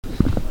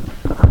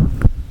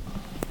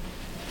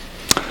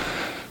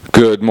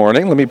Good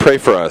morning. Let me pray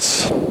for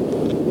us.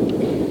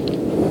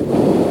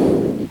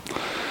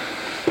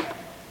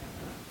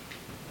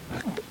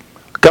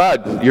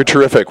 God, you're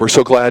terrific. We're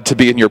so glad to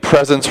be in your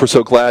presence. We're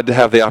so glad to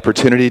have the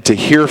opportunity to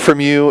hear from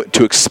you,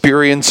 to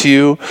experience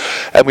you,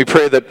 and we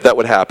pray that that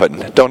would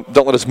happen. Don't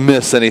let us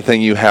miss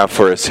anything you have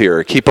for us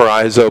here. Keep our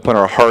eyes open,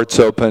 our hearts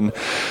open,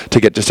 to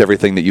get just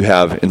everything that you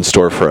have in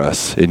store for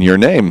us. In your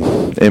name,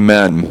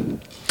 amen.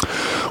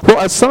 Well,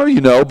 as some of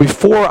you know,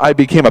 before I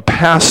became a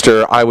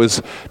pastor, I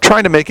was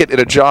trying to make it in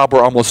a job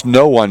where almost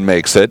no one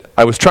makes it.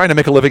 I was trying to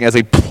make a living as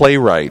a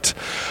playwright.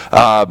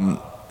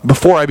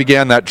 Before I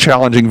began that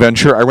challenging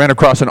venture, I ran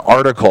across an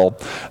article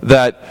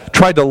that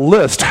tried to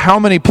list how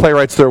many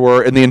playwrights there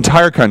were in the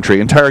entire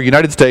country, entire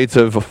United States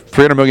of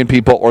 300 million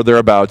people or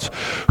thereabouts,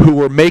 who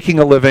were making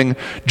a living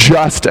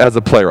just as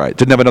a playwright.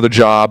 Didn't have another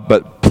job,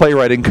 but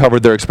playwriting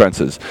covered their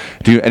expenses.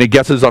 Any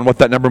guesses on what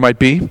that number might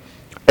be?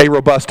 A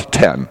robust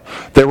 10.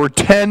 There were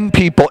 10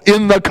 people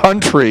in the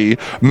country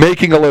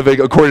making a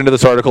living, according to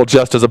this article,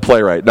 just as a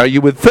playwright. Now,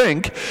 you would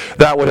think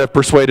that would have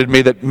persuaded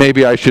me that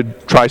maybe I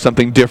should try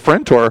something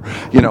different or,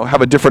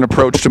 have a different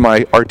approach to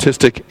my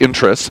artistic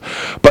interests.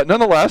 But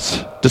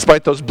nonetheless,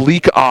 despite those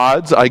bleak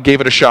odds, I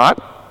gave it a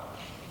shot.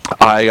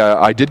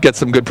 I did get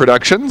some good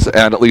productions,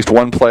 and at least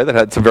one play that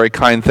had some very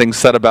kind things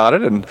said about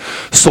it and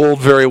sold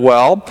very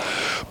well.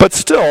 But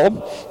still,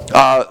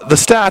 the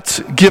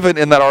stats given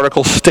in that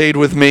article stayed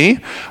with me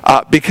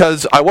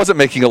because I wasn't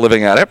making a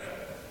living at it.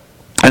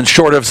 And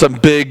short of some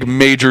big,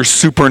 major,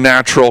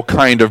 supernatural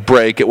kind of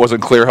break, it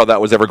wasn't clear how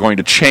that was ever going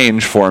to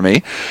change for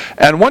me.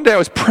 And one day I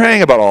was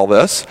praying about all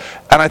this,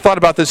 and I thought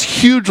about this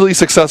hugely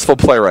successful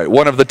playwright,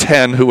 one of the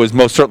 10 who was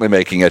most certainly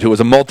making it, who was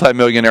a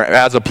multimillionaire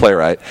as a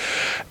playwright.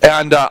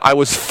 And I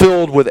was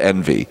filled with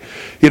envy.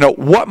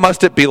 What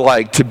must it be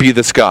like to be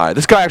this guy?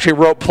 This guy actually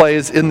wrote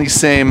plays in the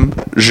same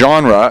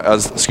genre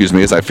as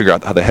I figure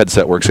out how the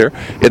headset works here,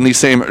 in the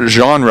same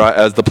genre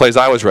as the plays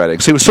I was writing.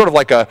 So he was sort of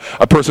like a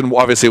person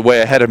obviously way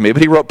ahead of me,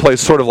 but he wrote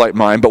plays sort of like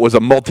mine, but was a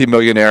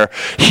multimillionaire.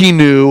 He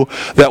knew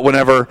that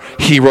whenever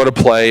he wrote a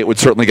play, it would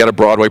certainly get a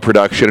Broadway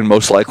production and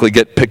most likely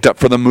get picked up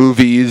for the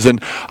movies,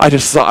 and I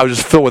was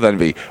just filled with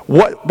envy.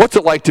 What's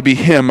it like to be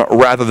him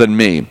rather than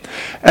me?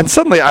 And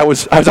suddenly I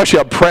was actually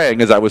up praying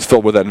as I was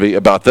filled with envy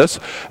about this,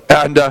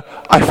 and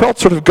I felt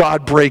sort of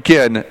God break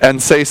in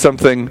and say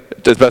something,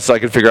 as best I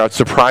could figure out,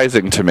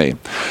 surprising to me.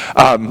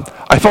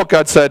 I felt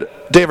God said,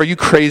 "Dave, are you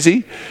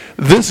crazy?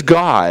 This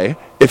guy,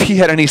 if he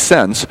had any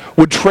sense,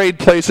 would trade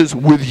places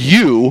with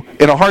you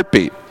in a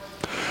heartbeat."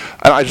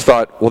 And I just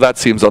thought, well, that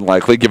seems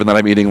unlikely, given that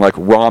I'm eating like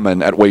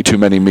ramen at way too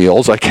many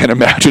meals. I can't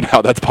imagine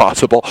how that's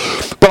possible.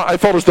 But I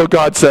felt as though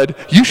God said,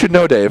 "You should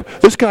know, Dave,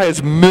 this guy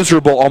is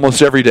miserable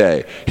almost every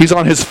day. He's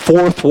on his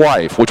 4th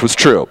wife," which was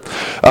true.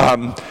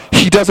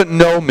 He doesn't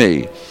know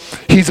me.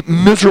 He's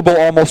miserable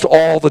almost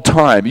all the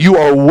time. You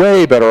are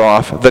way better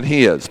off than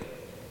he is.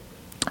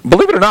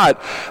 Believe it or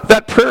not,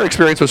 that prayer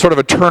experience was sort of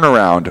a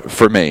turnaround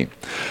for me,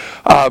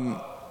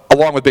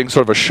 along with being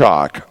sort of a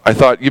shock. I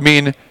thought, you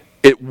mean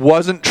it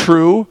wasn't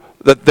true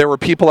that there were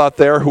people out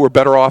there who were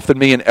better off than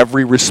me in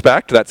every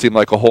respect? That seemed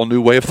like a whole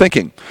new way of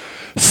thinking.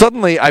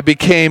 Suddenly, I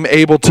became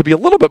able to be a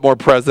little bit more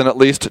present, at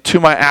least, to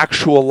my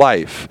actual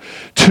life,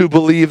 to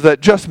believe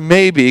that just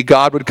maybe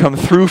God would come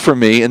through for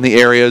me in the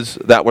areas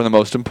that were the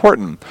most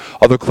important.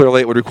 Although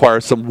clearly it would require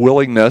some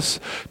willingness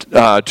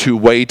to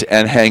wait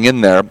and hang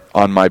in there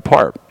on my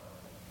part.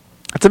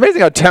 It's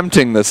amazing how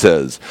tempting this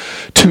is,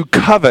 to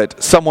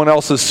covet someone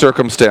else's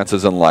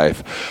circumstances in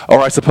life,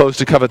 or I suppose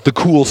to covet the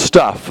cool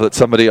stuff that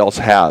somebody else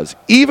has,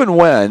 even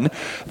when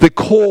the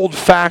cold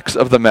facts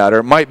of the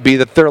matter might be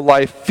that their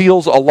life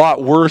feels a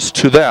lot worse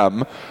to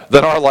them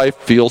than our life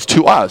feels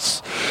to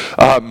us.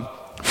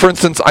 For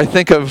instance, I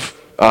think of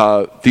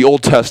the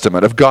Old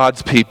Testament, of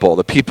God's people,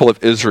 the people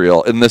of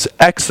Israel. In this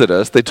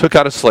Exodus, they took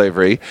out of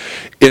slavery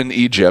in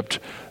Egypt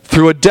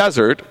through a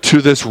desert to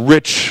this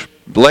rich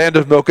land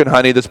of milk and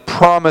honey, this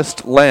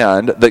promised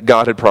land that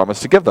God had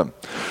promised to give them.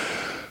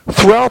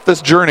 Throughout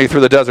this journey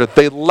through the desert,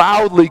 they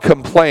loudly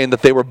complained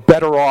that they were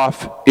better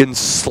off in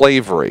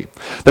slavery,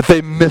 that they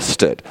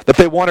missed it, that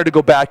they wanted to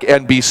go back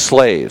and be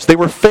slaves. They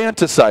were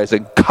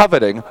fantasizing,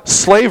 coveting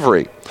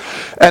slavery.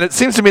 And it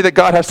seems to me that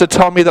God has to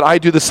tell me that I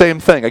do the same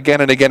thing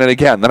again and again and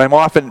again, that I'm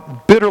often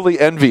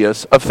bitterly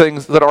envious of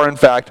things that are in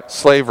fact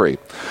slavery.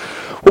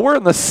 Well, we're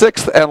in the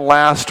 6th and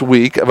last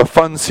week of a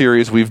fun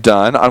series we've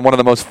done on one of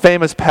the most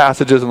famous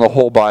passages in the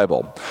whole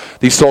Bible,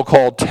 the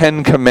so-called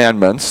 10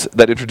 Commandments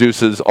that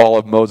introduces all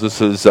of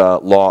Moses'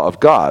 law of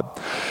God.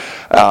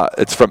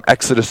 It's from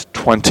Exodus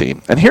 20.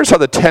 And here's how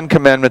the 10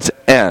 Commandments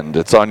end.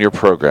 It's on your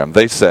program.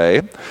 They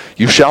say,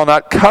 "You shall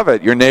not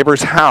covet your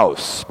neighbor's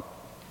house.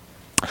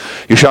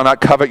 You shall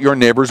not covet your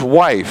neighbor's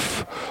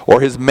wife,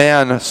 or his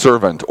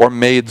manservant or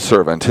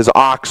maidservant, his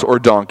ox or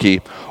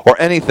donkey, or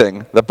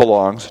anything that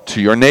belongs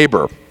to your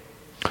neighbor."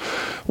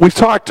 We've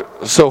talked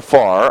so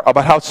far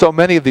about how so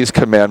many of these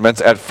commandments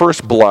at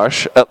first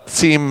blush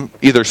seem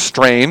either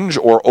strange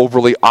or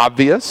overly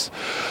obvious,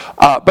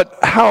 but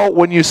how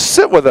when you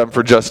sit with them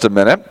for just a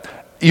minute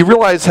you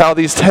realize how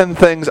these 10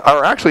 things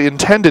are actually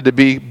intended to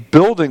be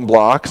building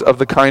blocks of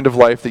the kind of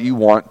life that you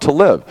want to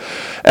live.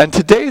 And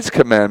today's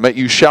commandment,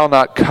 you shall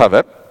not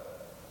covet,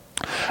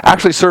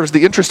 actually serves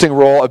the interesting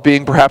role of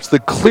being perhaps the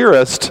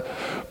clearest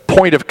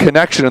point of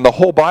connection in the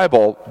whole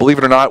Bible, believe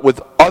it or not, with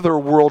other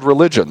world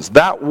religions.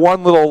 That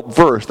one little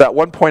verse, that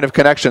one point of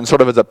connection sort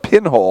of is a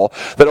pinhole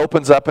that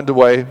opens up into the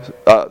way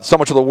so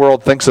much of the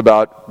world thinks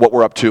about what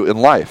we're up to in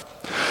life.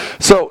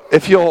 So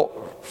if you'll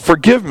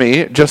forgive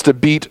me just a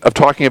beat of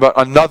talking about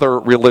another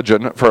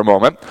religion for a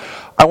moment,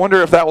 I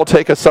wonder if that will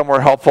take us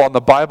somewhere helpful on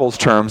the Bible's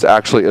terms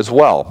actually as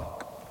well.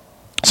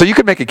 So you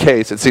could make a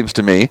case, it seems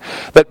to me,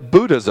 that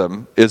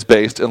Buddhism is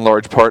based in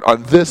large part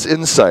on this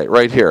insight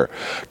right here.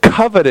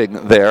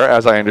 Coveting there,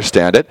 as I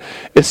understand it,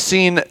 is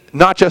seen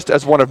not just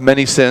as one of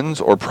many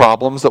sins or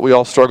problems that we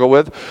all struggle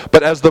with,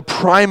 but as the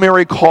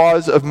primary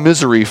cause of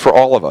misery for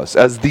all of us,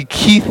 as the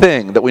key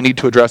thing that we need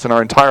to address in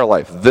our entire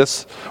life,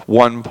 this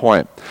one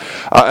point.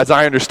 As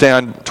I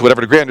understand, to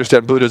whatever degree I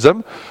understand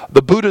Buddhism,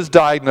 the Buddha's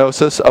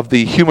diagnosis of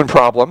the human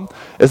problem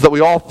is that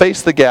we all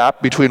face the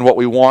gap between what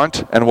we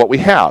want and what we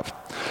have.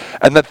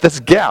 And that this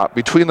gap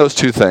between those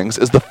two things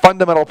is the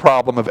fundamental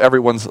problem of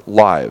everyone's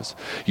lives.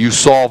 You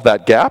solve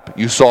that gap,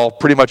 you solve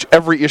pretty much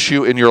every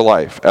issue in your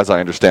life, as I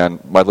understand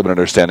my limited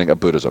understanding of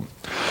Buddhism.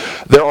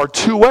 There are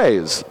two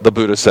ways, the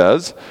Buddha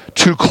says,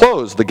 to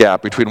close the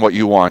gap between what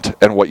you want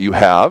and what you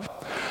have.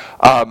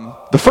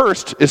 The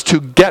first is to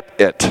get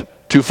it,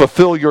 to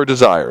fulfill your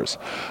desires,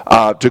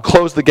 to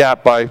close the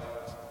gap by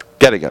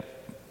getting it.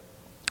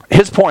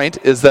 His point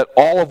is that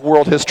all of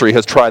world history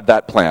has tried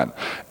that plan.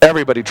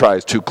 Everybody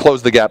tries to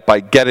close the gap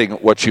by getting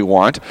what you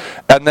want,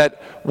 and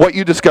that what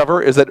you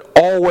discover is that it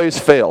always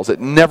fails.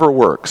 It never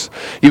works.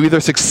 You either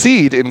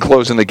succeed in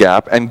closing the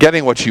gap and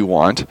getting what you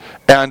want,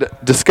 and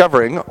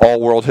discovering,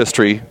 all world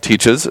history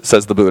teaches,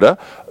 says the Buddha,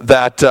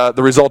 that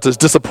the result is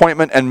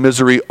disappointment and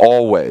misery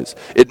always.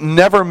 It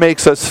never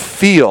makes us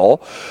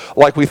feel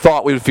like we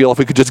thought we would feel if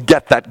we could just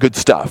get that good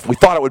stuff. We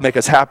thought it would make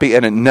us happy,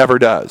 and it never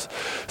does.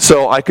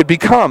 So I could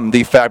become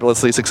the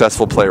fabulously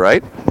successful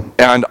playwright,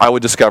 and I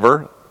would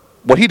discover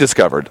what he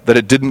discovered, that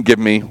it didn't give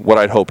me what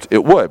I'd hoped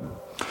it would.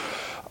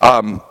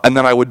 And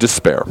then I would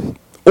despair.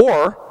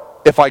 Or,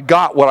 if I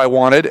got what I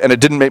wanted and it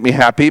didn't make me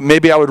happy,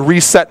 maybe I would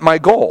reset my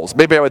goals.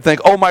 Maybe I would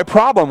think, oh, my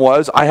problem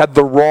was I had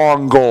the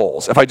wrong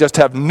goals. If I just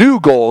have new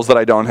goals that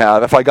I don't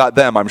have, if I got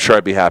them, I'm sure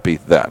I'd be happy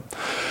then.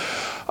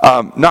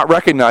 Not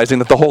recognizing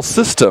that the whole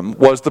system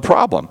was the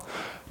problem.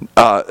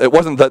 It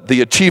wasn't that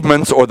the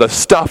achievements or the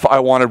stuff I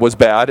wanted was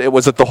bad. It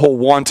was that the whole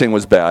wanting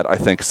was bad, I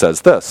think,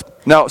 says this.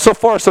 Now, so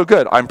far, so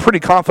good. I'm pretty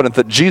confident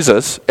that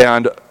Jesus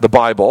and the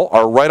Bible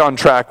are right on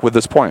track with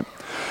this point.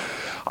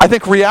 I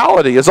think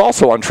reality is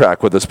also on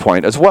track with this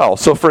point as well.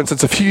 So, for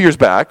instance, a few years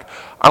back,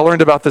 I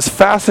learned about this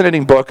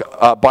fascinating book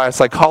by a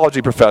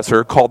psychology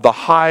professor called The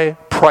High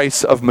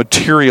Price of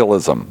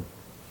Materialism.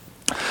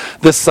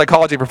 This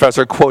psychology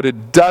professor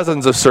quoted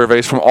dozens of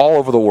surveys from all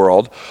over the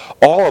world,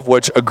 all of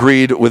which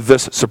agreed with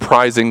this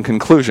surprising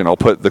conclusion. I'll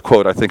put the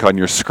quote, I think, on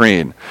your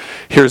screen.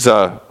 Here's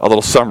a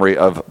little summary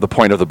of the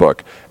point of the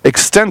book.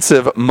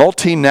 Extensive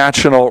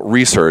multinational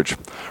research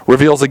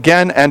reveals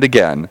again and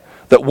again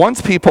that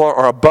once people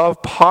are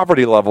above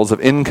poverty levels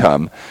of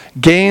income,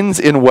 gains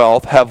in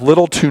wealth have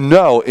little to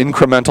no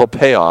incremental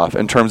payoff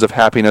in terms of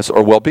happiness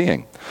or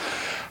well-being.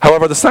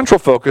 However, the central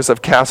focus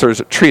of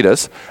Kasser's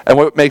treatise, and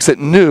what makes it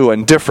new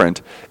and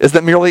different, is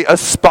that merely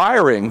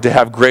aspiring to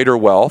have greater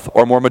wealth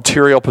or more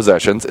material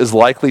possessions is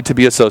likely to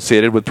be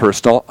associated with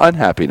personal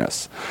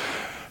unhappiness.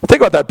 Think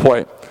about that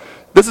point.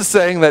 This is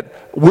saying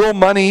that will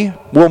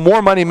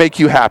more money make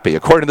you happy?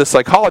 According to this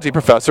psychology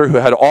professor who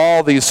had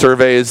all these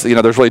surveys,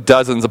 there's really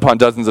dozens upon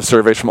dozens of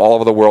surveys from all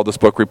over the world, this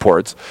book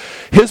reports.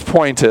 His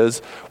point is,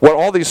 what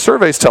all these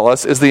surveys tell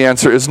us is the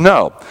answer is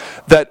no.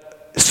 That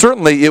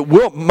certainly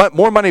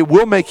more money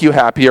will make you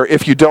happier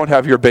if you don't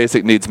have your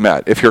basic needs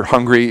met. If you're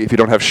hungry, if you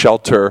don't have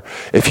shelter,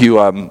 if you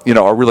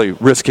are really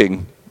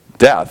risking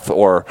death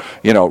or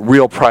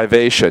real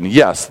privation,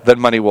 yes, then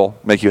money will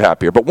make you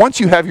happier. But once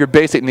you have your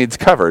basic needs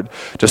covered,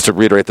 just to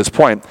reiterate this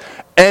point,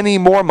 any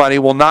more money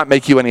will not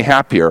make you any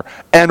happier.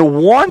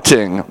 And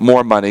wanting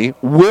more money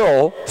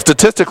will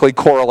statistically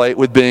correlate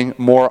with being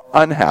more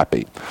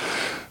unhappy.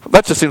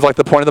 That just seems like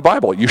the point of the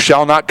Bible. You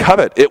shall not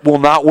covet. It will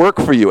not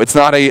work for you. It's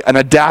not an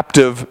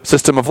adaptive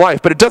system of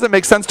life. But it doesn't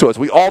make sense to us.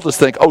 We all just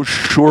think, oh,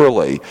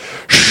 surely,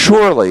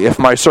 if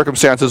my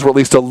circumstances were at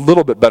least a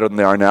little bit better than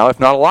they are now, if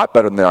not a lot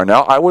better than they are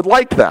now, I would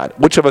like that.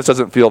 Which of us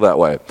doesn't feel that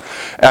way?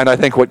 And I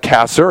think what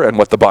Kasser and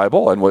what the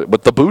Bible and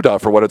what the Buddha,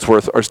 for what it's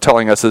worth, are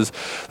telling us is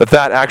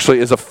that actually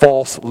is a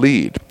false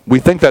lead. We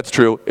think that's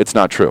true. It's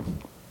not true.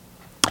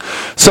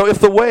 So if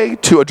the way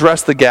to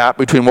address the gap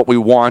between what we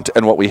want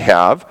and what we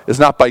have is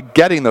not by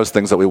getting those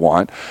things that we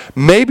want,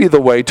 maybe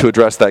the way to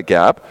address that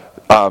gap,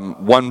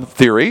 one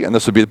theory, and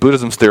this would be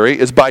Buddhism's theory,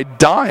 is by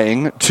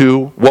dying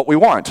to what we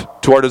want,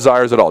 to our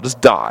desires at all.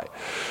 Just die.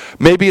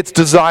 Maybe it's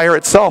desire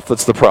itself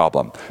that's the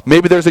problem.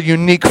 Maybe there's a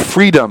unique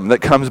freedom that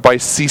comes by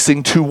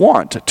ceasing to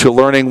want, to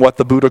learning what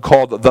the Buddha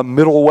called the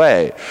middle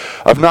way,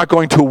 of not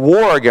going to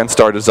war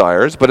against our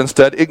desires, but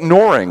instead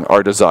ignoring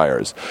our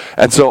desires.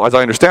 And so, as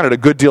I understand it, a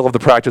good deal of the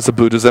practice of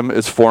Buddhism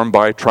is formed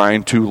by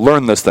trying to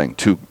learn this thing,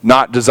 to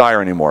not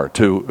desire anymore,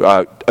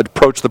 to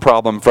approach the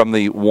problem from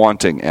the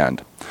wanting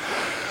end.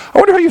 I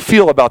wonder how you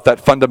feel about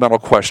that fundamental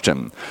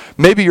question.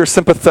 Maybe you're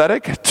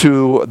sympathetic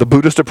to the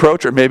Buddhist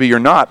approach, or maybe you're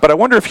not, but I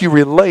wonder if you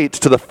relate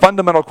to the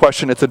fundamental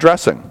question it's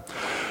addressing.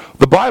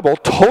 The Bible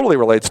totally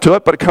relates to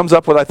it, but it comes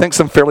up with, I think,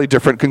 some fairly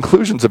different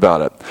conclusions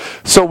about it.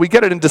 So we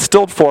get it in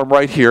distilled form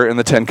right here in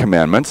the Ten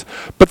Commandments,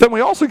 but then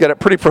we also get it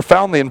pretty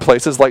profoundly in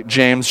places like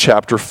James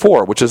chapter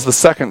 4, which is the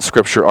second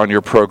scripture on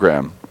your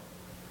program.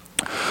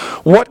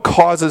 What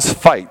causes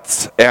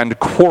fights and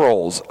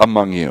quarrels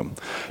among you?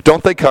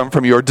 Don't they come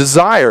from your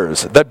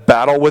desires that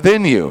battle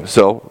within you?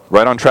 So,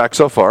 right on track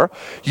so far.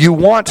 You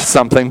want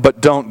something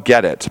but don't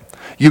get it.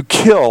 You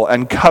kill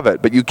and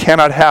covet, but you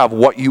cannot have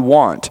what you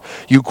want.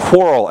 You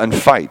quarrel and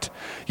fight.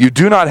 You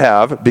do not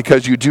have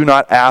because you do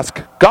not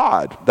ask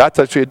God. That's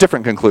actually a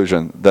different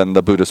conclusion than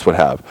the Buddhists would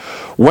have.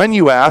 When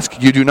you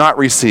ask, you do not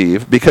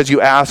receive because you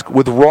ask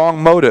with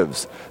wrong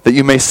motives, that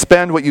you may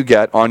spend what you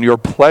get on your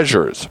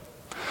pleasures.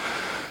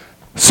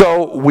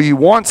 So we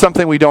want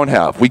something we don't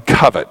have. We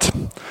covet.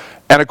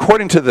 And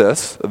according to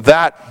this,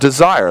 that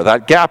desire,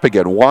 that gap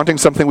again, wanting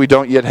something we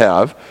don't yet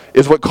have,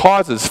 is what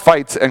causes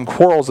fights and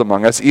quarrels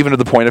among us, even to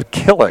the point of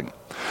killing.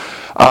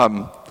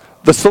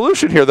 The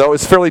solution here, though,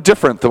 is fairly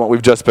different than what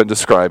we've just been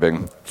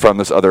describing from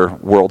this other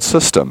world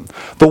system.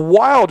 The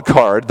wild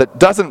card that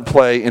doesn't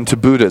play into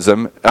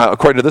Buddhism,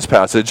 according to this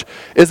passage,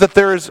 is that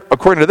there is,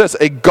 according to this,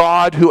 a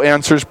God who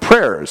answers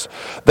prayers.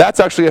 That's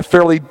actually a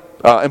fairly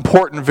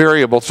important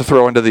variable to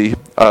throw into the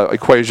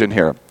equation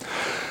here.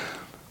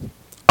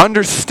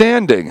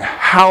 Understanding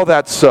how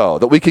that's so,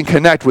 that we can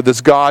connect with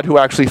this God who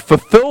actually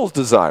fulfills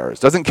desires,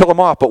 doesn't kill them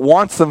off, but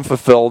wants them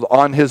fulfilled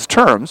on his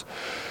terms,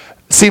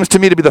 seems to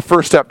me to be the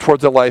first step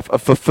towards a life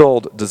of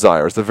fulfilled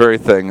desires, the very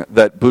thing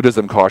that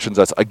Buddhism cautions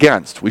us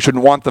against. We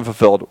shouldn't want them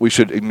fulfilled, we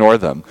should ignore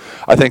them.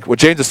 I think what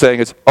James is saying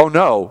is, oh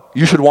no,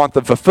 you should want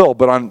them fulfilled,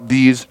 but on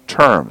these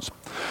terms.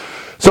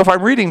 So if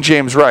I'm reading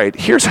James right,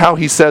 here's how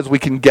he says we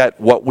can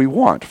get what we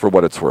want for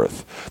what it's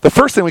worth. The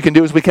first thing we can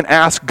do is we can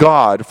ask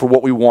God for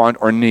what we want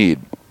or need.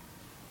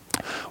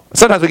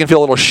 Sometimes we can feel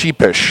a little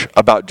sheepish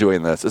about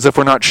doing this, as if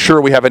we're not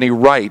sure we have any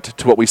right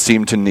to what we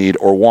seem to need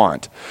or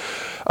want.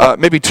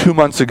 Maybe 2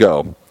 months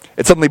ago,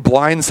 it suddenly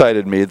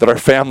blindsided me that our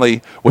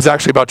family was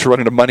actually about to run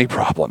into money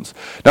problems.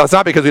 Now, it's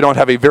not because we don't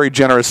have a very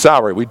generous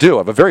salary. We do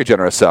have a very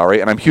generous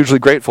salary, and I'm hugely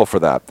grateful for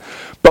that.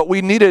 But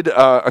we needed,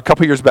 a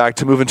couple years back,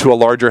 to move into a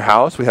larger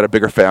house. We had a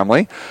bigger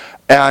family.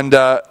 And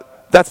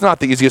that's not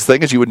the easiest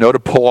thing, as you would know, to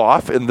pull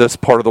off in this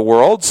part of the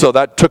world. So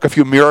that took a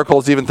few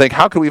miracles to even think,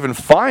 how could we even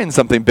find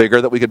something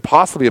bigger that we could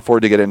possibly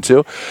afford to get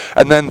into?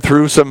 And then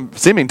through some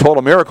seeming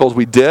total miracles,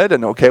 we did.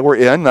 And okay, we're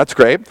in. That's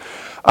great.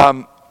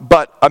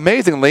 But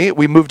amazingly,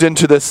 we moved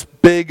into this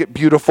big,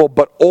 beautiful,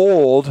 but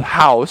old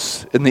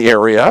house in the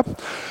area.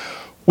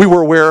 We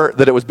were aware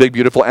that it was big,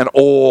 beautiful, and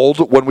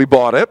old when we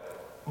bought it.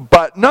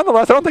 But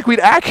nonetheless, I don't think we'd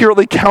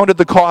accurately counted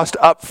the cost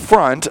up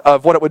front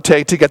of what it would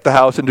take to get the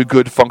house into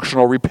good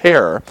functional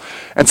repair.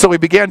 And so we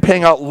began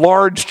paying out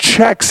large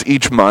checks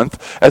each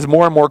month as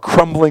more and more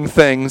crumbling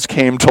things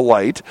came to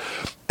light.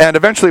 And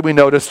eventually we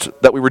noticed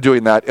that we were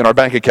doing that in our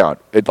bank account.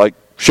 It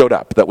showed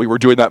up, that we were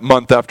doing that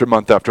month after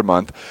month after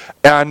month.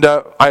 And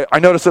I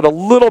noticed it a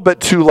little bit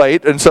too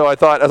late, and so I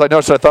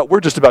thought, we're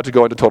just about to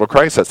go into total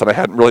crisis, and I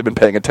hadn't really been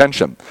paying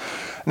attention.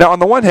 Now, on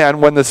the one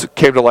hand, when this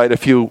came to light a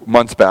few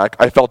months back,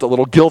 I felt a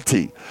little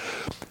guilty.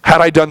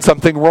 Had I done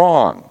something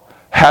wrong?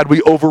 Had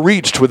we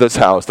overreached with this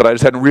house that I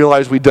just hadn't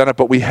realized we'd done it,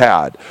 but we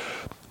had?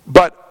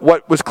 But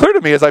what was clear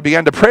to me as I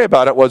began to pray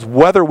about it was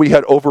whether we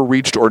had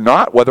overreached or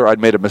not, whether I'd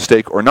made a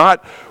mistake or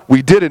not,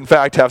 we did in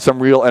fact have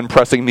some real and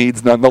pressing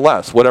needs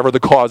nonetheless, whatever the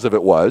cause of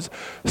it was.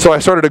 So I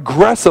started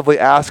aggressively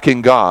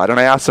asking God, and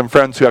I asked some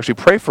friends who actually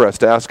pray for us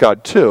to ask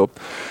God too.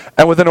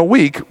 And within a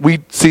week,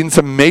 we'd seen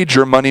some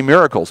major money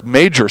miracles,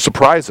 major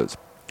surprises.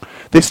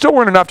 They still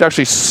weren't enough to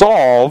actually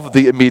solve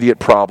the immediate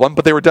problem,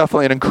 but they were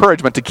definitely an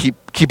encouragement to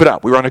keep it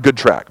up. We were on a good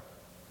track.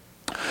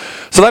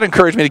 So that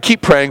encouraged me to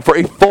keep praying for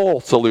a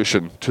full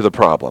solution to the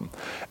problem.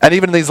 And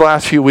even in these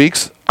last few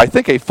weeks, I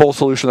think a full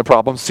solution to the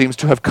problem seems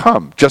to have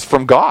come just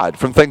from God,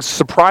 from things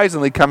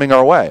surprisingly coming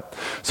our way.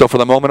 So for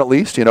the moment at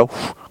least,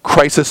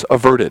 crisis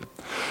averted.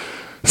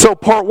 So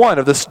part one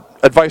of this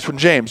advice from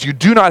James, you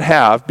do not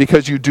have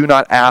because you do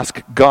not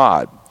ask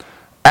God.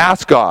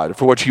 Ask God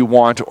for what you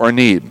want or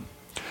need.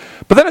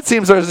 But then it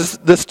seems there's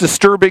this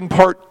disturbing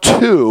part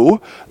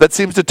two that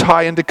seems to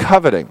tie into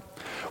coveting.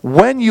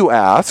 When you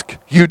ask,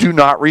 you do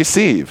not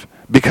receive,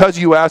 because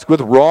you ask with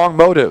wrong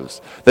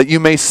motives, that you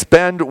may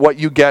spend what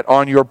you get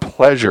on your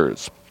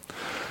pleasures.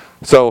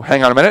 So,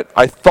 hang on a minute.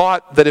 I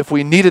thought that if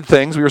we needed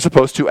things, we were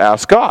supposed to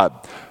ask God.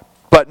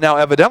 But now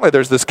evidently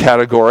there's this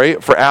category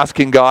for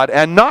asking God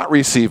and not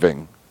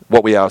receiving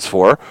what we ask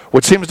for,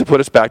 which seems to put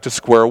us back to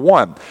square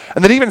one.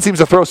 And that even seems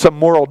to throw some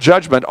moral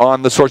judgment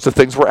on the sorts of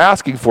things we're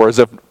asking for, as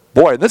if,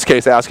 boy, in this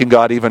case, asking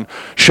God even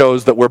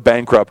shows that we're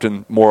bankrupt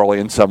morally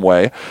in some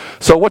way.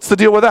 So what's the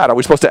deal with that? Are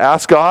we supposed to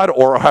ask God,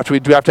 or do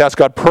we have to ask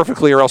God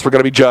perfectly, or else we're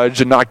going to be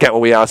judged and not get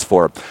what we asked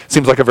for?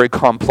 Seems like a very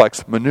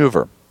complex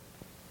maneuver.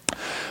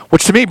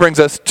 Which to me brings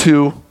us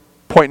to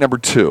point number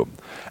 2.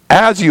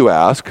 As you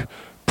ask,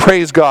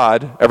 praise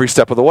God every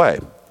step of the way.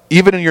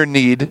 Even in your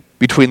need,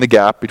 between the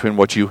gap between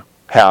what you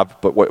have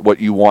but what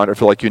you want or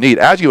feel like you need.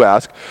 As you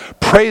ask,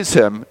 praise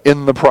Him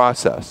in the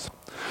process.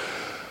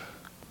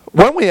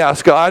 When we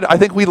ask God, I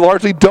think we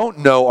largely don't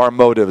know our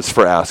motives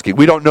for asking.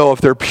 We don't know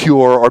if they're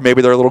pure or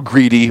maybe they're a little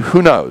greedy.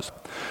 Who knows?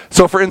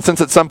 So for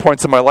instance, at some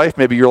points in my life,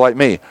 maybe you're like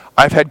me,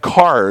 I've had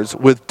cars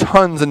with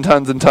tons and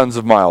tons and tons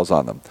of miles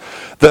on them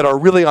that are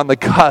really on the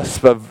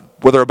cusp of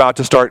where they're about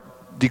to start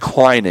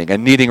declining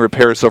and needing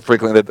repairs so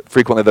frequently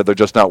that they're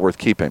just not worth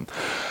keeping.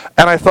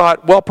 And I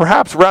thought, well,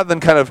 perhaps rather than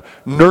kind of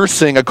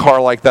nursing a car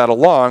like that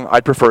along,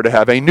 I'd prefer to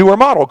have a newer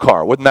model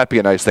car. Wouldn't that be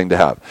a nice thing to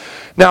have?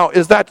 Now,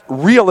 is that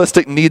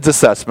realistic needs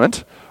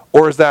assessment,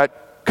 or is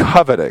that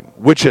coveting?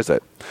 Which is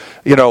it?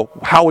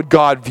 How would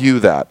God view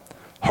that?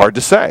 Hard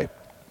to say.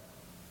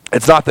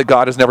 It's not that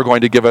God is never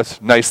going to give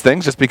us nice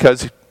things just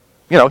because,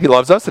 He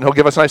loves us and He'll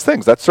give us nice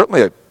things. That's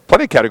certainly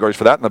plenty of categories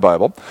for that in the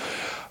Bible.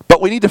 But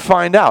we need to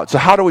find out. So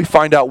how do we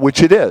find out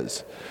which it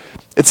is?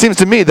 It seems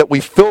to me that we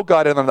fill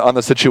God in on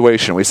the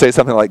situation. We say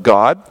something like,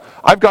 God,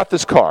 I've got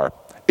this car.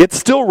 It's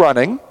still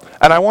running,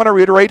 and I want to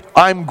reiterate,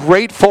 I'm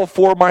grateful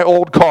for my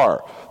old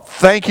car.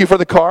 Thank you for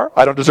the car.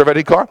 I don't deserve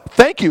any car.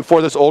 Thank you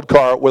for this old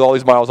car with all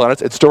these miles on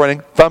it. It's still running.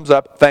 Thumbs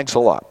up. Thanks a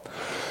lot.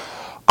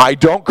 I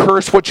don't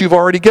curse what you've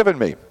already given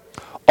me.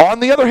 On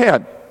the other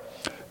hand,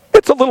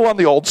 it's a little on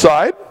the old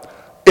side.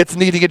 It's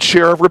needing its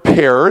share of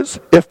repairs.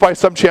 If by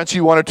some chance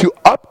you wanted to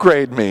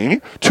upgrade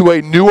me to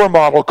a newer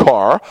model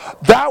car,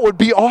 that would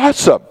be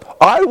awesome.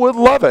 I would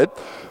love it.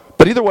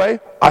 But either way,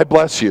 I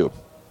bless you.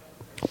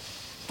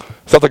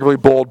 Sounds like a really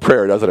bold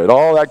prayer, doesn't it?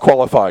 All that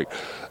qualifying.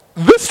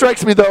 This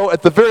strikes me, though,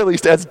 at the very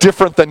least, as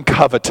different than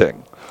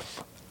coveting.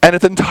 And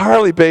it's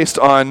entirely based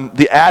on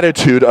the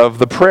attitude of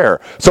the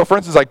prayer. So, for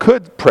instance, I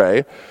could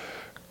pray,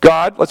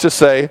 God, let's just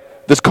say,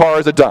 this car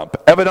is a dump.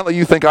 Evidently,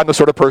 you think I'm the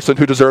sort of person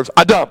who deserves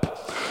a dump.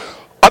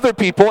 Other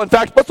people, in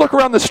fact, let's look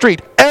around the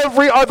street.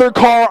 Every other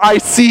car I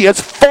see, as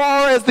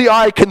far as the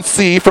eye can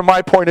see from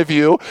my point of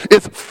view,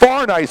 is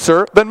far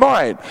nicer than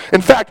mine.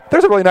 In fact,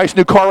 there's a really nice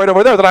new car right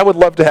over there that I would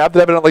love to have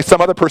that evidently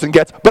some other person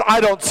gets, but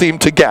I don't seem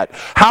to get.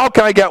 How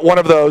can I get one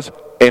of those?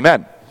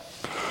 Amen.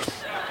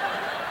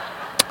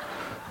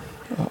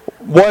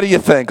 What do you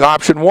think?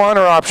 Option 1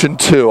 or option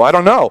 2? I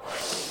don't know.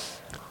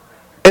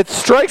 It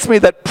strikes me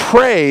that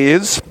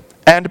praise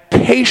and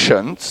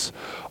patience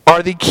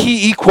are the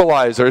key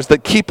equalizers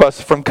that keep us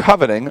from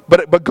coveting,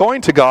 but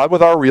going to God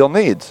with our real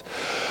needs.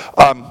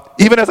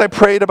 Even as I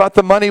prayed about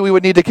the money we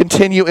would need to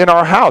continue in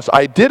our house,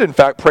 I did in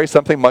fact pray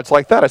something much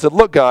like that. I said,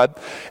 look, God,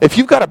 if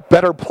you've got a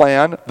better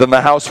plan than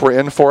the house we're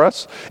in for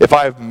us, if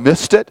I've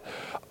missed it,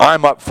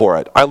 I'm up for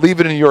it. I leave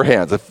it in your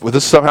hands. If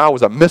this somehow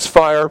was a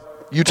misfire,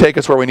 you take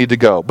us where we need to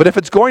go. But if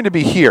it's going to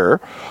be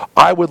here,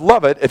 I would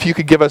love it if you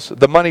could give us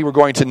the money we're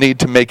going to need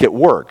to make it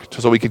work,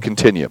 so we could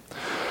continue.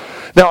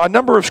 Now, a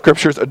number of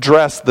scriptures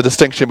address the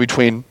distinction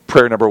between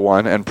prayer number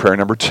 1 and prayer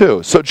number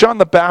 2. So John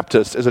the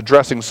Baptist is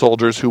addressing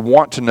soldiers who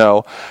want to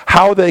know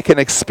how they can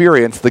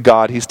experience the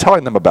God he's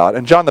telling them about.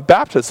 And John the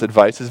Baptist's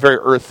advice is very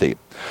earthy.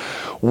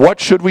 What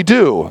should we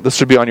do? This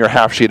should be on your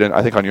half sheet and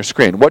I think on your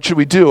screen. What should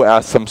we do?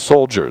 Asked some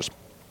soldiers.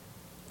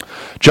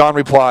 John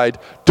replied,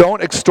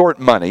 don't extort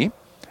money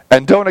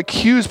and don't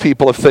accuse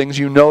people of things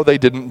you know they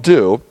didn't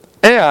do,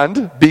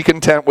 and be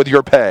content with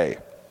your pay.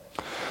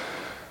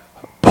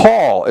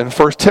 Paul in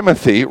 1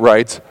 Timothy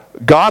writes,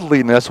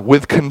 godliness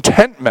with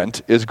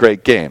contentment is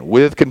great gain.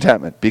 With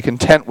contentment. Be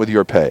content with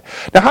your pay.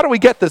 Now, how do we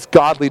get this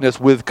godliness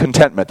with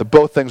contentment? That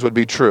both things would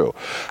be true.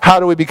 How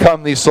do we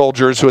become these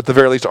soldiers who at the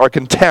very least are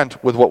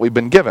content with what we've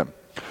been given?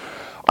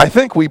 I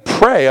think we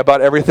pray about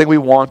everything we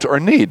want or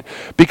need.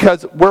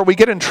 Because where we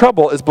get in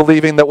trouble is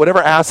believing that whatever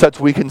assets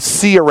we can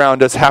see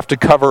around us have to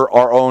cover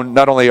our own,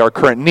 not only our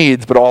current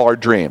needs, but all our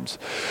dreams.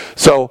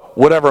 So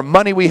whatever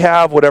money we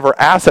have, whatever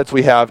assets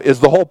we have, is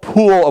the whole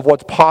pool of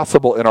what's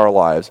possible in our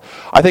lives.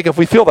 I think if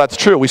we feel that's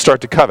true, we start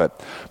to covet.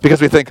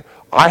 Because we think,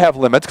 I have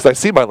limits, because I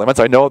see my limits,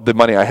 I know the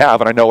money I have,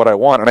 and I know what I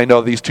want, and I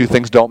know these two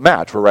things don't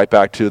match. We're right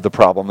back to the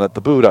problem that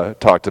the Buddha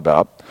talked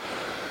about.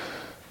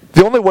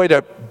 The only way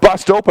to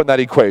bust open that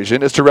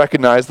equation is to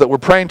recognize that we're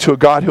praying to a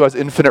God who has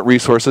infinite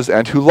resources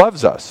and who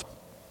loves us.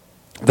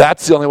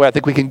 That's the only way I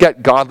think we can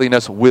get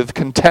godliness with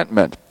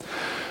contentment.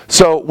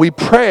 So we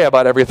pray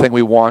about everything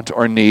we want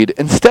or need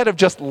instead of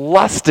just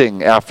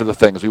lusting after the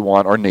things we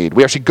want or need.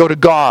 We actually go to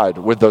God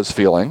with those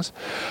feelings.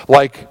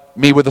 Like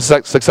me with a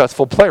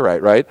successful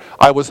playwright, right?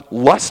 I was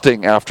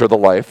lusting after the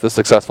life the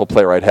successful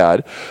playwright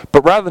had,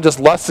 but rather than just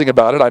lusting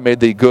about it, I made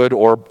the good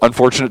or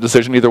unfortunate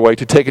decision either way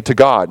to take it to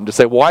God and to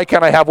say, why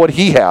can't I have what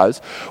he has?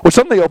 Which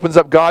suddenly opens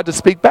up God to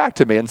speak back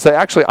to me and say,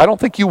 actually, I don't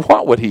think you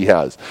want what he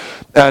has.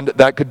 And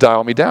that could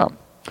dial me down.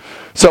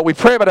 So we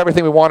pray about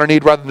everything we want or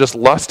need rather than just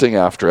lusting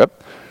after it.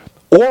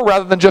 Or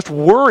rather than just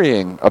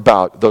worrying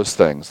about those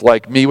things,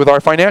 like me with our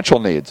financial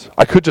needs.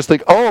 I could just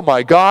think, oh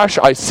my gosh,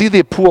 I see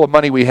the pool of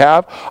money we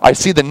have. I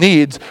see the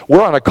needs.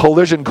 We're on a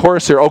collision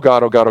course here. Oh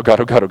God, oh God, oh God,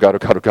 oh God, oh God, oh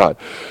God, oh God.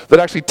 That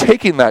actually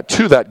taking that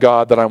to that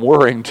God that I'm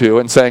worrying to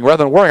and saying,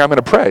 rather than worrying, I'm going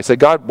to pray. Say,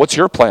 God, what's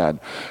your plan?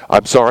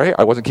 I'm sorry,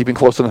 I wasn't keeping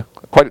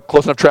quite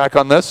close enough track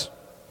on this.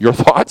 Your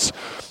thoughts?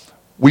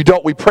 We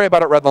pray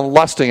about it rather than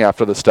lusting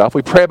after the stuff.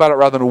 We pray about it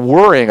rather than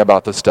worrying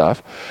about the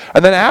stuff.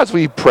 And then as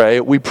we pray,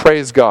 we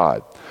praise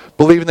God,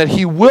 believing that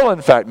he will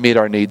in fact meet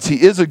our needs.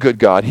 He is a good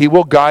God. He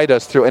will guide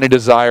us through any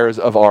desires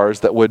of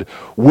ours that would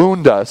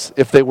wound us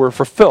if they were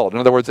fulfilled. In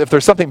other words, if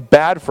there's something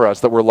bad for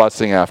us that we're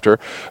lusting after,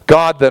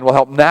 God then will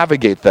help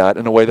navigate that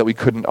in a way that we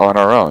couldn't on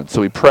our own.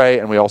 So we pray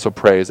and we also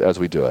praise as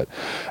we do it.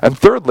 And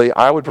thirdly,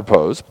 I would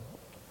propose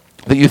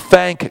that you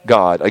thank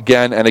God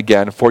again and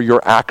again for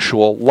your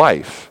actual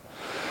life.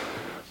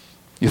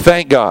 You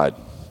thank God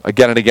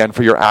again and again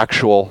for your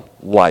actual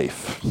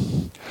life.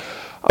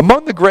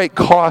 Among the great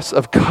costs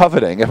of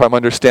coveting, if I'm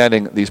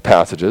understanding these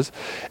passages,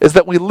 is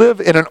that we live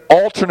in an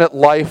alternate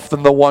life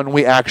than the one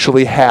we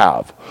actually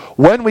have.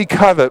 When we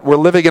covet, we're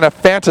living in a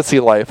fantasy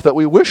life that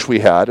we wish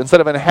we had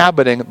instead of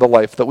inhabiting the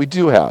life that we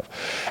do have.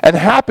 And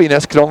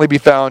happiness can only be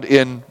found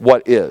in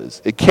what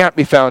is. It can't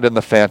be found in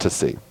the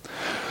fantasy.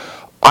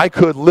 I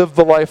could live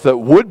the life that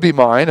would be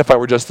mine if I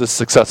were just this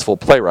successful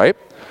playwright.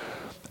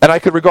 And I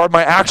could regard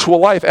my actual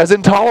life as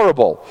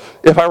intolerable.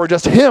 If I were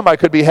just him, I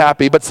could be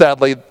happy, but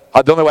sadly,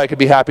 the only way I could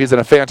be happy is in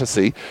a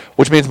fantasy,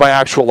 which means my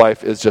actual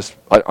life is just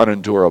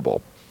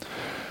unendurable.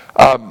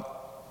 My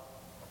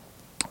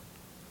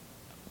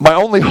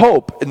only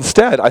hope,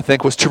 instead, I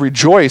think, was to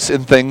rejoice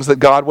in things that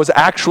God was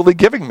actually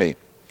giving me.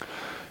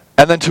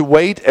 And then to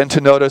wait and to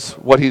notice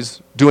what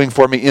he's doing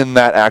for me in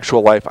that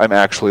actual life I'm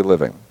actually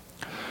living.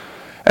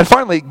 And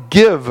finally,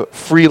 give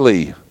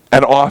freely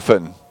and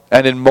often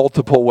and in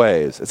multiple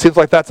ways. It seems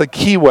like that's a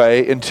key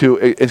way into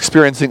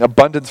experiencing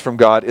abundance from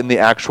God in the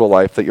actual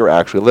life that you're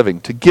actually living,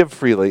 to give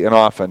freely and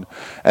often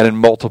and in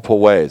multiple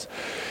ways.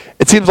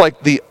 It seems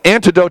like the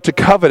antidote to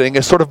coveting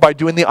is sort of by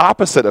doing the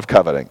opposite of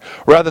coveting.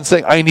 Rather than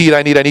saying, I need,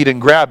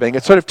 and grabbing,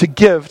 it's sort of to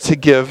give, to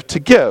give, to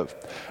give.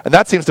 And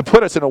that seems to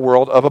put us in a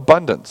world of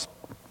abundance.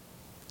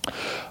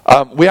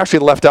 We actually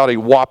left out a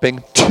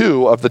whopping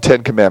 2 of the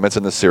 10 commandments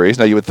in this series.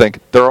 Now you would think,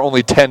 there are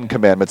only 10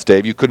 commandments,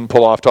 Dave. You couldn't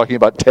pull off talking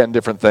about 10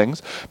 different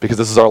things, because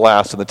this is our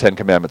last in the 10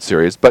 commandments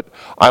series. But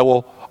I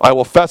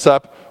will fess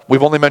up,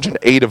 we've only mentioned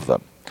 8 of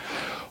them.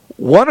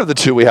 One of the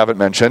 2 we haven't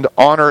mentioned,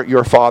 honor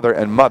your father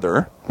and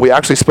mother, we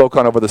actually spoke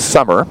on over the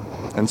summer,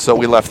 and so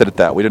we left it at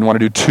that. We didn't want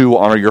to do 2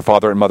 honor your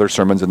father and mother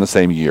sermons in the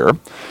same year.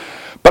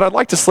 But I'd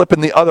like to slip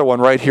in the other one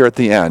right here at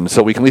the end,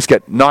 so we can at least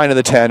get 9 of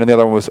the 10, and the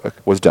other one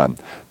was done.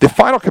 The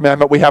final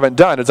commandment we haven't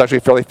done is actually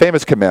a fairly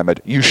famous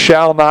commandment. You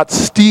shall not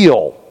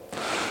steal.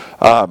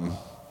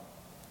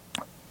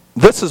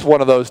 This is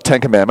one of those 10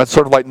 commandments,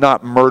 sort of like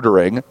not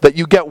murdering, that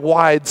you get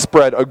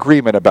widespread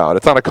agreement about.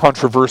 It's not a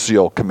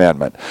controversial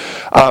commandment.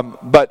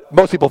 But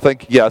most people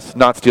think, yes,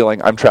 not stealing,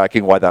 I'm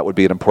tracking why that would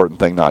be an important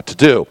thing not to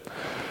do.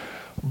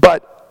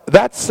 But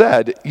that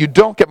said, you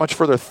don't get much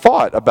further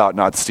thought about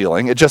not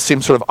stealing. It just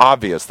seems sort of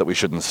obvious that we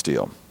shouldn't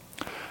steal.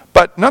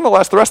 But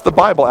nonetheless, the rest of the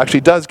Bible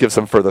actually does give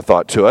some further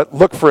thought to it.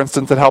 Look, for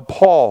instance, at how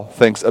Paul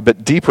thinks a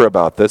bit deeper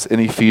about this in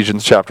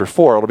Ephesians chapter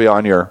 4. It'll be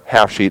on your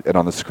half sheet and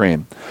on the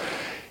screen.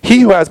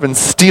 He who has been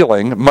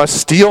stealing must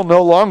steal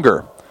no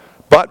longer,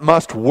 but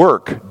must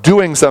work,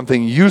 doing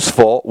something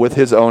useful with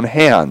his own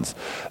hands,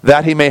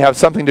 that he may have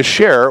something to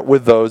share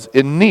with those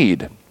in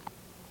need.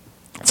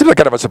 It seems like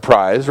kind of a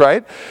surprise,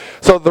 right?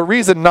 So the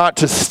reason not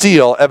to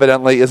steal,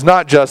 evidently, is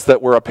not just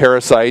that we're a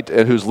parasite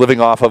and who's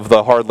living off of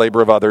the hard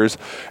labor of others,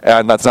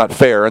 and that's not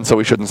fair, and so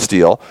we shouldn't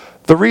steal.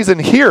 The reason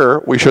here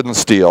we shouldn't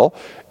steal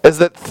is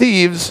that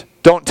thieves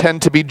don't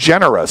tend to be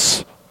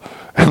generous.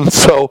 And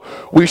so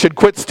we should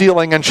quit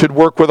stealing and should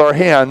work with our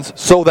hands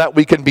so that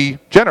we can be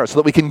generous, so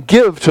that we can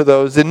give to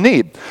those in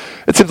need.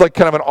 It seems like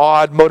kind of an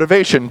odd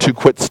motivation to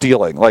quit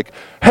stealing. Like,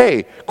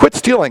 hey, quit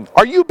stealing.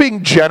 Are you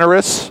being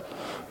generous?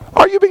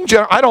 Are you being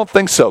generous? I don't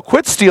think so.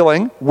 Quit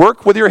stealing,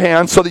 work with your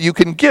hands so that you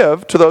can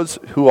give to those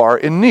who are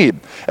in need.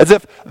 As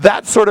if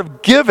that sort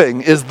of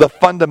giving is the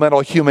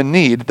fundamental human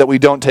need that we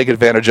don't take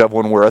advantage of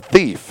when we're a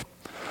thief.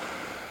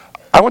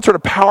 I once heard a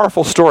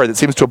powerful story that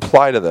seems to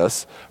apply to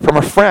this from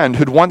a friend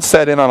who'd once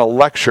sat in on a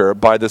lecture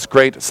by this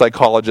great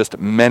psychologist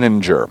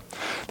Menninger.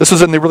 This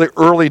was in the really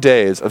early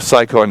days of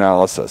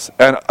psychoanalysis.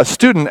 And a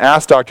student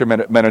asked Dr.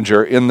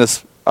 Menninger in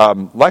this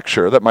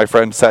lecture that my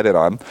friend sat in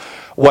on,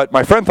 what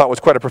my friend thought was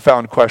quite a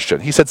profound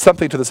question. He said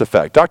something to this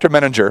effect: Dr.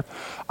 Menninger,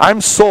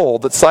 I'm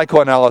sold that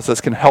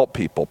psychoanalysis can help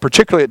people,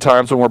 particularly at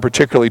times when we're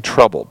particularly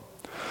troubled.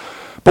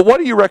 But what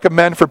do you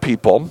recommend for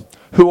people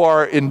who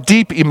are in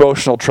deep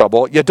emotional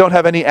trouble, yet don't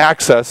have any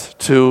access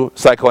to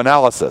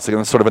psychoanalysis.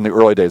 Again, sort of in the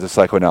early days of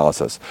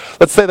psychoanalysis.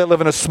 Let's say they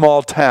live in a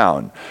small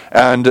town,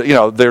 and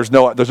there's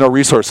no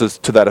resources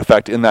to that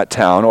effect in that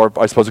town, or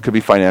I suppose it could be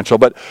financial.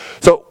 But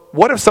so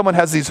what if someone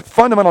has these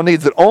fundamental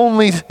needs that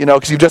only,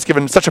 because you've just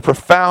given such a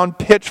profound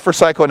pitch for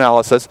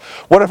psychoanalysis,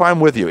 what if I'm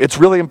with you? It's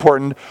really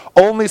important.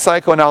 Only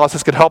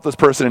psychoanalysis could help this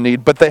person in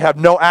need, but they have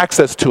no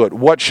access to it.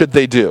 What should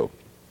they do?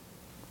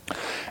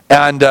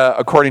 And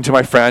according to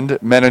my friend,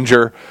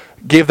 Menninger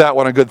gave that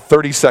one a good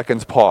 30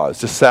 seconds pause.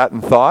 Just sat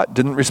and thought,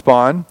 didn't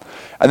respond.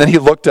 And then he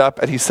looked up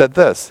and he said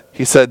this.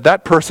 He said,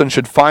 that person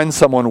should find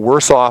someone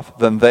worse off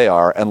than they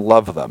are and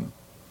love them.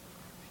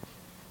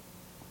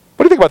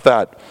 What do you think about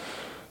that?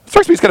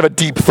 Strikes me as kind of a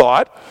deep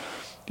thought.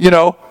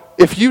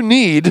 If you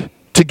need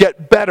to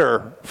get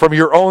better from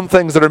your own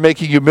things that are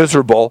making you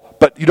miserable,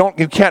 but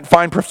you can't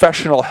find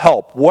professional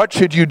help, what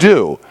should you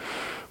do?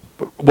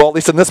 Well, at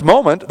least in this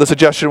moment, the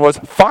suggestion was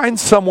find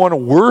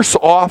someone worse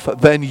off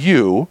than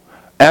you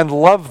and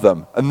love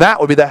them. And that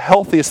would be the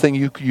healthiest thing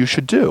you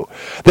should do.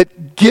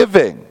 That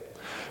giving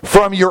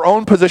from your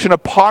own position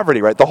of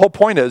poverty, right? The whole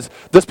point is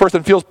this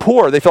person feels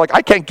poor. They feel like,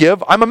 I can't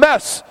give. I'm a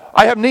mess.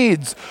 I have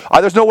needs.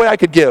 There's no way I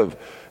could give.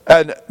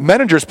 And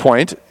Menninger's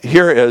point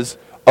here is,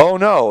 oh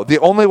no, the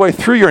only way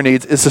through your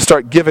needs is to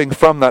start giving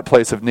from that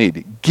place of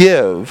need.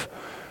 Give,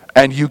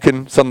 and you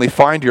can suddenly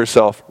find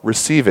yourself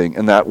receiving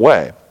in that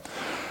way.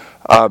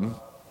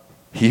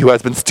 He who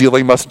has been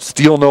stealing must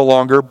steal no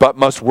longer, but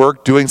must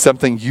work, doing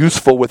something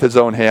useful with his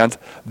own hands,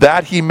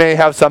 that he may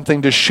have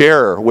something to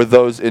share with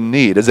those in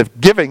need. As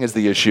if giving is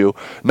the issue,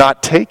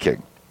 not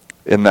taking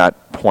in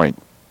that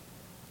point.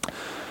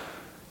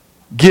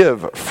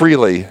 Give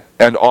freely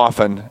and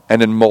often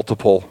and in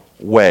multiple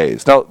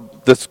ways. Now,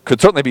 this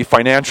could certainly be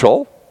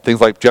financial. Things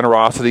like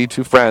generosity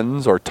to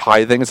friends or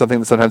tithing is something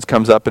that sometimes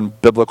comes up in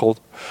biblical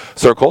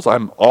circles.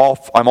 I'm all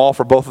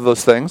for both of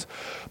those things.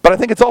 But I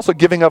think it's also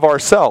giving of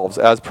ourselves,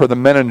 as per the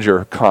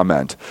Menninger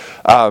comment.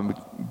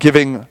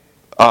 Giving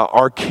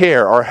our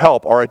care, our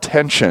help, our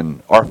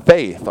attention, our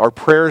faith, our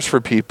prayers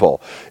for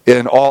people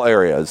in all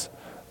areas.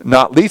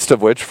 Not least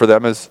of which for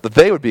them is that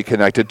they would be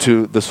connected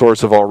to the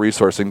source of all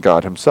resourcing,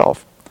 God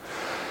himself.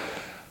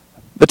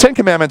 The Ten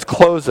Commandments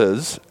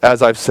closes,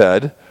 as I've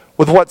said,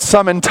 with what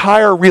some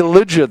entire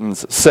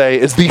religions say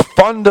is the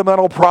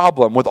fundamental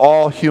problem with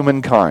all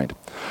humankind.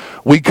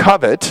 We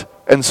covet,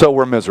 and so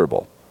we're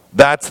miserable.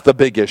 That's the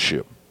big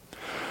issue.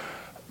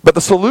 But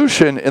the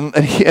solution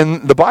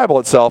in the Bible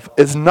itself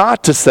is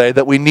not to say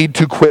that we need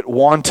to quit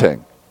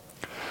wanting.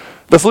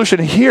 The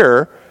solution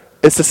here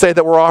is to say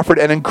that we're offered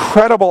an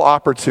incredible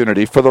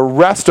opportunity for the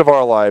rest of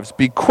our lives.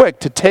 Be quick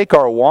to take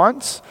our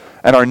wants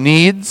and our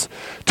needs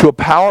to a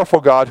powerful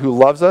God who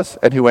loves us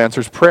and who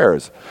answers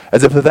prayers,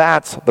 as if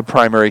that's the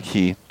primary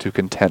key to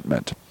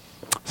contentment.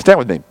 Stand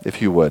with me,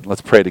 if you would.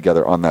 Let's pray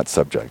together on that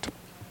subject.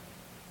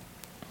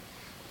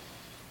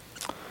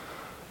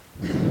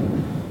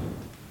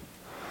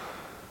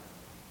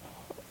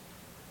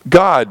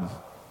 God,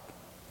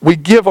 we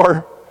give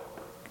our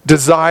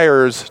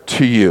desires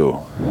to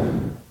you.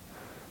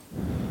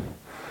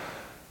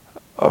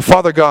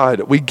 Father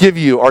God, we give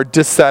you our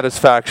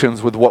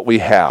dissatisfactions with what we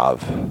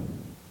have.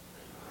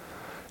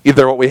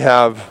 Either what we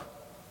have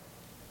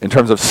in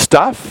terms of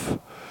stuff,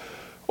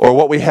 or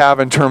what we have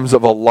in terms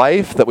of a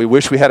life that we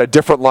wish we had a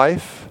different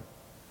life.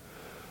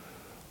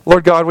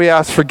 Lord God, we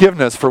ask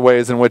forgiveness for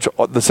ways in which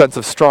the sense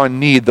of strong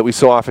need that we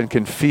so often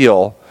can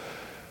feel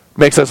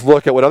makes us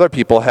look at what other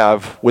people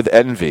have with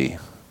envy,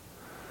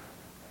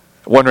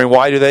 wondering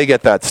why do they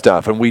get that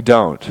stuff and we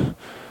don't.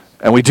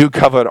 And we do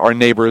covet our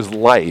neighbor's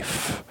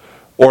life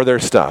or their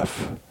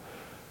stuff.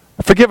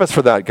 Forgive us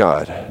for that,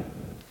 God.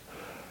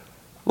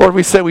 Lord,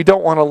 we say we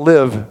don't want to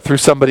live through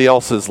somebody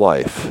else's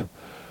life.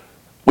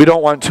 We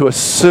don't want to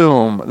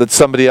assume that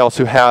somebody else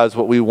who has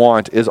what we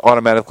want is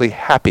automatically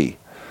happy.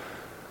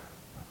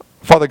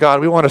 Father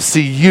God, we want to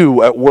see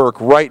you at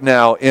work right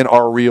now in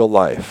our real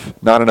life,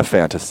 not in a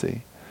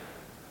fantasy.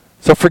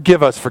 So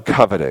forgive us for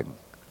coveting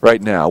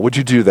right now. Would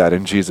you do that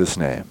in Jesus'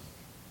 name?